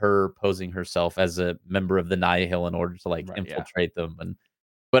basically her posing herself as a member of the Nihil in order to, like, Right, yeah. infiltrate them, and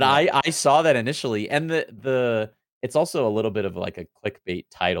but Yep. I saw that initially, and the it's also a little bit of like a clickbait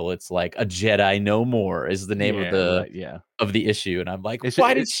title. It's like "A Jedi No More" is the name Yeah, right, yeah. of the issue, and I'm like, It should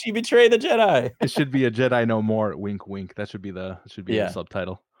 "Why did she betray the Jedi?" it should be a Jedi no more, wink wink. That should be the Yeah.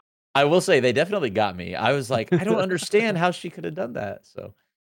 subtitle. I will say they definitely got me. I was like, "I don't understand how she could have done that." So,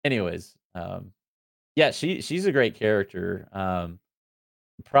 anyways, yeah, she's a great character.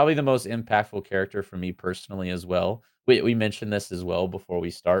 Probably the most impactful character for me personally as well. We mentioned this as well before we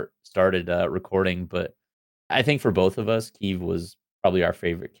started recording, but I think for both of us, Keeve was probably our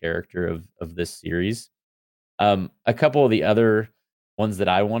favorite character of this series. A couple of the other ones that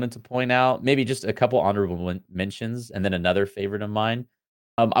I wanted to point out, maybe just a couple honorable mentions, and then another favorite of mine.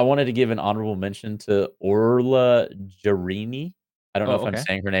 I wanted to give an honorable mention to Orla Jarini. I don't know Oh, if I'm okay.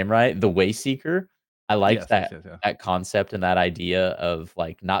 saying her name right. The Wayseeker. I liked Yes, yes, yes, yeah. that concept and that idea of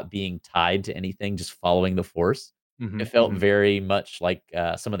like not being tied to anything, just following the Force. It Mhm, felt mhm. very much like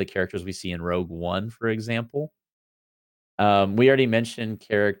some of the characters we see in Rogue One, for example. We already mentioned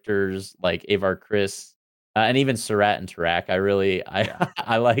characters like Avar Chris, and even Surratt and Tarak. I Yeah.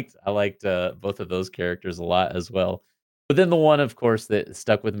 I liked, both of those characters a lot as well. But then the one, of course, that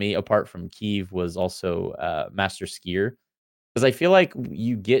stuck with me apart from Keeve was also, Master Skier, because I feel like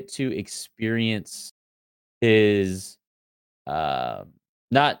you get to experience his, um,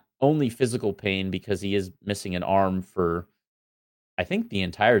 not only physical pain because he is missing an arm for I think the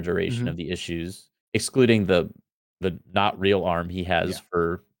entire duration Mhm. of the issues, excluding the not real arm he has Yeah.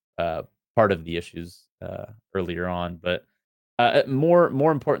 for, part of the issues, earlier on, but,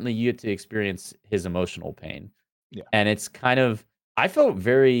 more importantly, you get to experience his emotional pain, Yeah. and it's kind of I felt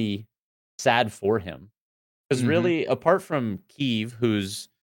very sad for him because Mhm. really, apart from Keeve, who's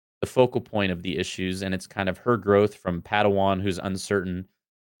the focal point of the issues, and it's kind of her growth from Padawan who's uncertain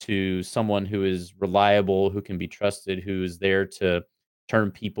to someone who is reliable, who can be trusted, who's there to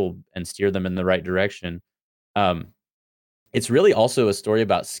turn people and steer them in the right direction. Um, it's really also a story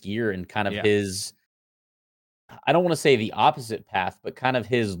about Skier and kind of Yeah. his I don't want to say the opposite path, but kind of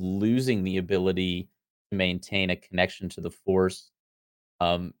his losing the ability to maintain a connection to the Force.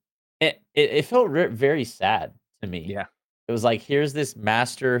 Um, it felt very sad to me Yeah. it was like, here's this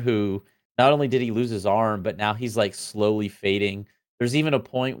master who not only did he lose his arm, but now he's like slowly fading. There's even a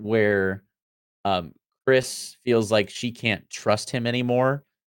point where um, Chris feels like she can't trust him anymore,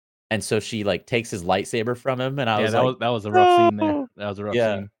 and so she like takes his lightsaber from him. And I Yeah, was like, that was a rough scene there. no, That was a rough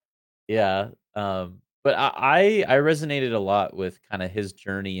yeah, scene. yeah. But I resonated a lot with kind of his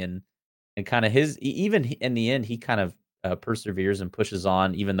journey and kind of even in the end he kind of perseveres and pushes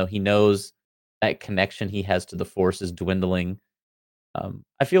on, even though he knows that connection he has to the Force is dwindling.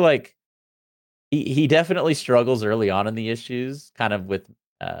 I feel like he definitely struggles early on in the issues, kind of with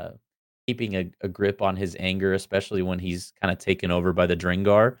uh, keeping a grip on his anger, especially when he's kind of taken over by the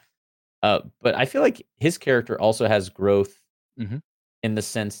Dringar. But I feel like his character also has growth Mhm. in the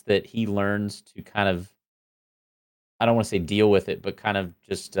sense that he learns to kind of, I don't want to say deal with it, but kind of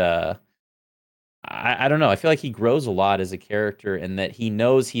just I don't know. I feel like he grows a lot as a character, and that he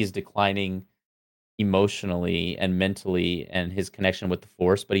knows he's declining emotionally and mentally, and his connection with the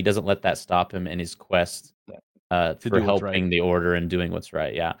Force, but he doesn't let that stop him in his quest Yeah. To for do what's right. helping the Order and doing what's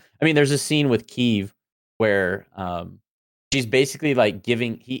right. Yeah, I mean, there's a scene with Keeve where she's basically like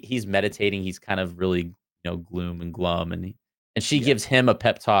giving he's meditating. He's kind of really gloom and glum, and she Yeah. gives him a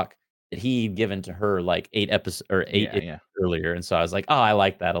pep talk that he'd given to her like 8 Yeah, issues yeah. earlier, and so I was like, oh, I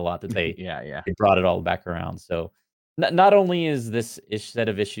like that a lot that they Yeah, yeah. they brought it all back around. So not only is this set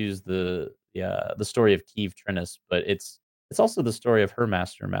of issues the story of Keeve Trennis, but it's also the story of her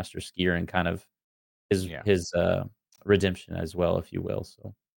master, Master Skier, and kind of Yeah. his redemption as well, if you will.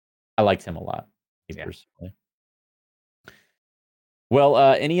 So I liked him a lot, me Yeah. personally. Well,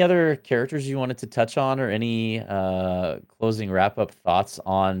 any other characters you wanted to touch on, or any closing wrap up thoughts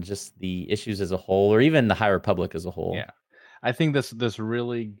on just the issues as a whole, or even the High Republic as a whole? Yeah. I think this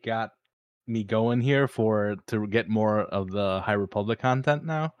really got me going here for to get more of the High Republic content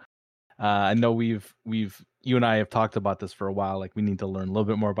now. I know we've you and I have talked about this for a while. Like we need to learn a little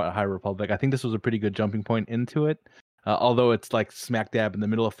bit more about High Republic. I think this was a pretty good jumping point into it. Although it's like smack dab in the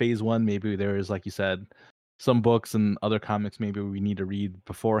middle of Phase One, maybe there is, like you said, some books and other comics maybe we need to read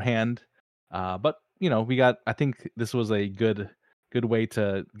beforehand. But we got. I think this was a good way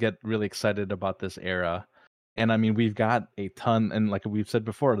to get really excited about this era. And I mean, we've got a ton, and like we've said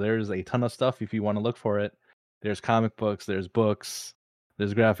before, there's a ton of stuff if you want to look for it. There's comic books, there's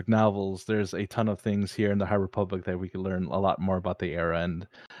graphic novels, there's a ton of things here in the High Republic that we could learn a lot more about the era. And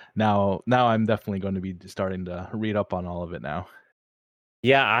now I'm definitely going to be starting to read up on all of it now.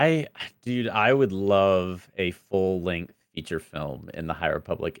 Yeah, dude, I would love a full length feature film in the High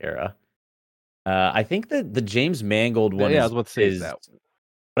Republic era. I think that the James Mangold one Yeah, I was about to say, is, but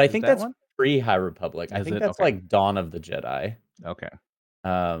I is think that that's one? pre High Republic. I Is think it that's okay? like Dawn of the Jedi. Okay.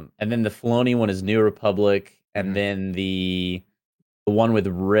 And then the Filoni one is New Republic, and Hmm. then the one with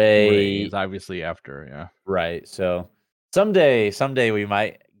Ray is Ray, obviously after. Yeah. right? So someday we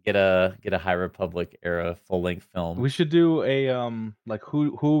might get a High Republic era full length film. We should do a like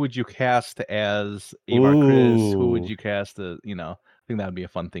who would you cast as Avar Chris? Who would Ooh, you cast I think that would be a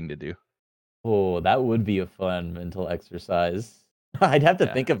fun thing to do. oh, that would be a fun mental exercise. I'd have to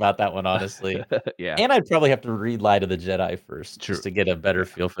Yeah. think about that one honestly, Yeah. and I'd probably have to read Light of the Jedi first just True. to get a better Yeah.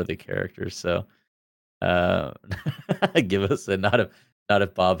 feel for the characters. So, uh, give us a not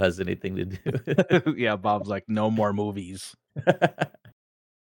if Bob has anything to do with Yeah, Bob's like, "No more movies." it.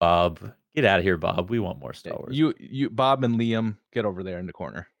 Bob, get out of here, Bob. We want more Yeah, Star Wars. you Bob and Liam, get over there in the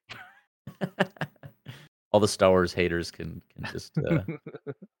corner. All the Star Wars haters can just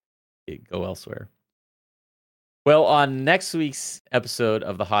go elsewhere. Well, on next week's episode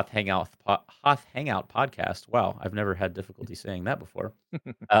of the Hoth Hangout podcast, wow, I've never had difficulty saying that before.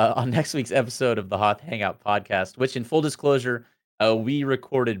 On next week's episode of the Hoth Hangout podcast, which in full disclosure, we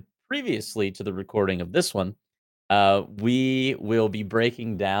recorded previously to the recording of this one, we will be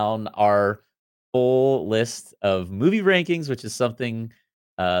breaking down our full list of movie rankings, which is something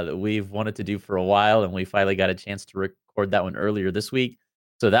that we've wanted to do for a while, and we finally got a chance to record that one earlier this week.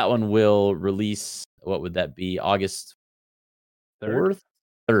 So that one will release. What would that be? August Third? 4th,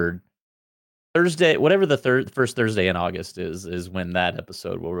 3rd, Thursday, whatever the first Thursday in August is when that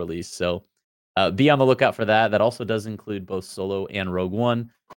episode will release. So be on the lookout for that. That also does include both Solo and Rogue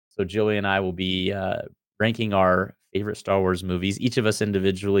One. So Joey and I will be ranking our favorite Star Wars movies, each of us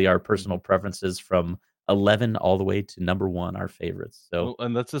individually, our personal Mhm. preferences from 11 all the way to number one, our favorites. So Well,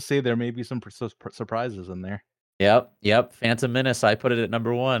 and let's just say there may be some surprises in there. yep. Phantom Menace, I put it at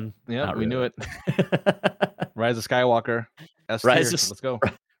number one. Yep, Not we knew really. it. Rise of Skywalker, S Rise tier. of Let's go.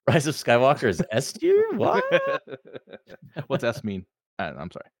 Rise of Skywalker is S tier. What? What's S mean? I'm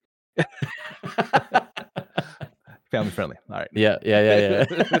sorry. Family friendly. All Yeah.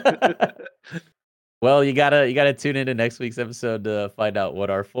 right. Well, you gotta tune into next week's episode to find out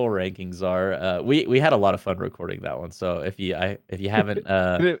what our full rankings are. We had a lot of fun recording that one. So if you haven't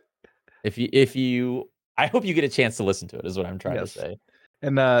if you I hope you get a chance to listen to it. Is what I'm trying to Yes, say.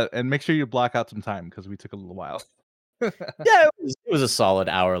 and make sure you block out some time because we took a little while. Yeah, it was a solid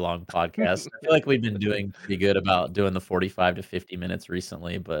hour-long podcast. I feel like we've been doing pretty good about doing the 45 to 50 minutes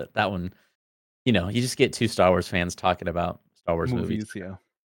recently, but that one, you just get two Star Wars fans talking about Star Wars movies, Movies, yeah.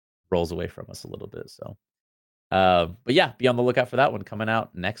 rolls away from us a little bit. So, but yeah, be on the lookout for that one coming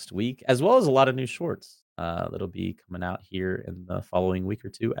out next week, as well as a lot of new shorts that'll be coming out here in the following week or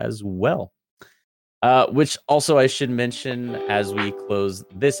two as well. Which also I should mention as we close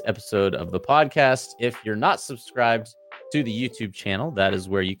this episode of the podcast, if you're not subscribed to the YouTube channel, that is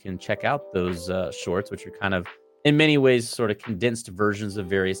where you can check out those shorts, which are kind of, in many ways, sort of condensed versions of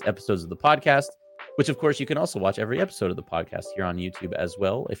various episodes of the podcast, which of course you can also watch every episode of the podcast here on YouTube as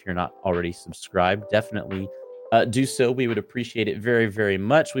well. If you're not already subscribed, definitely do so. We would appreciate it very, very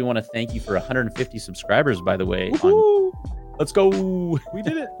much. We want to thank you for 150 subscribers, by the way. Let's go. We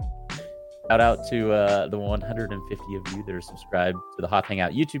did it. Shout out to the 150 of you that are subscribed to the Hoth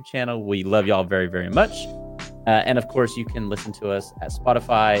Hangout YouTube channel. We love y'all very, very much. And of course, you can listen to us at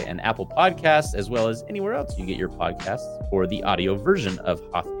Spotify and Apple Podcasts, as well as anywhere else you get your podcasts for the audio version of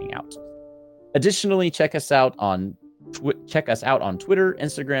Hoth Hangout. Additionally, check us out on Twitter,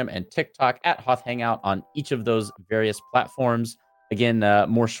 Instagram, and TikTok at Hoth Hangout on each of those various platforms. Again,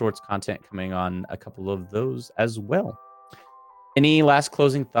 more shorts content coming on a couple of those as well. Any last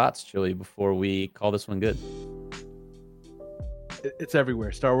closing thoughts, Chili, before we call this one good? It's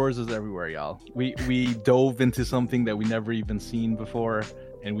everywhere. Star Wars is everywhere, y'all. We dove into something that we never even seen before,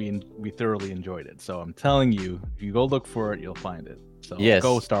 and we thoroughly enjoyed it. So I'm telling you, if you go look for it, you'll find it. So yes,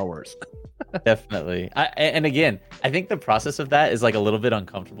 go Star Wars. Definitely. And again, I think the process of that is like a little bit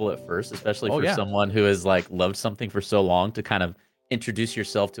uncomfortable at first, especially for someone who has like loved something for so long, to kind of introduce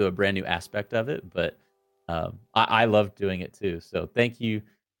yourself to a brand new aspect of it. But I love doing it too. So thank you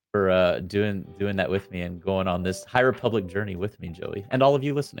for doing that with me and going on this High Republic journey with me, Joey, and all of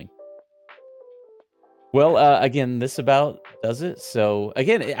you listening. Well, again, this about does it. So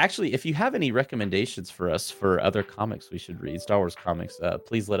again, actually, if you have any recommendations for us for other comics we should read, Star Wars comics,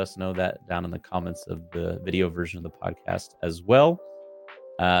 please let us know that down in the comments of the video version of the podcast as well.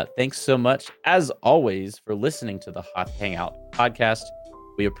 Thanks so much, as always, for listening to the Hoth Hangout podcast.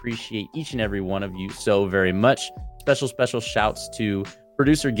 We appreciate each and every one of you so very much. Special shouts to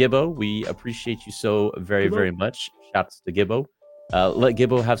producer Gibbo. We appreciate you so very, very much. Shouts to Gibbo. Let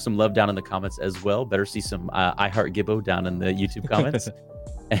Gibbo have some love down in the comments as well. Better see some I Heart Gibbo down in the YouTube comments.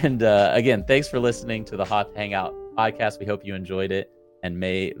 And again, thanks for listening to the Hoth Hangout podcast. We hope you enjoyed it, and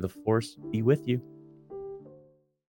may the Force be with you.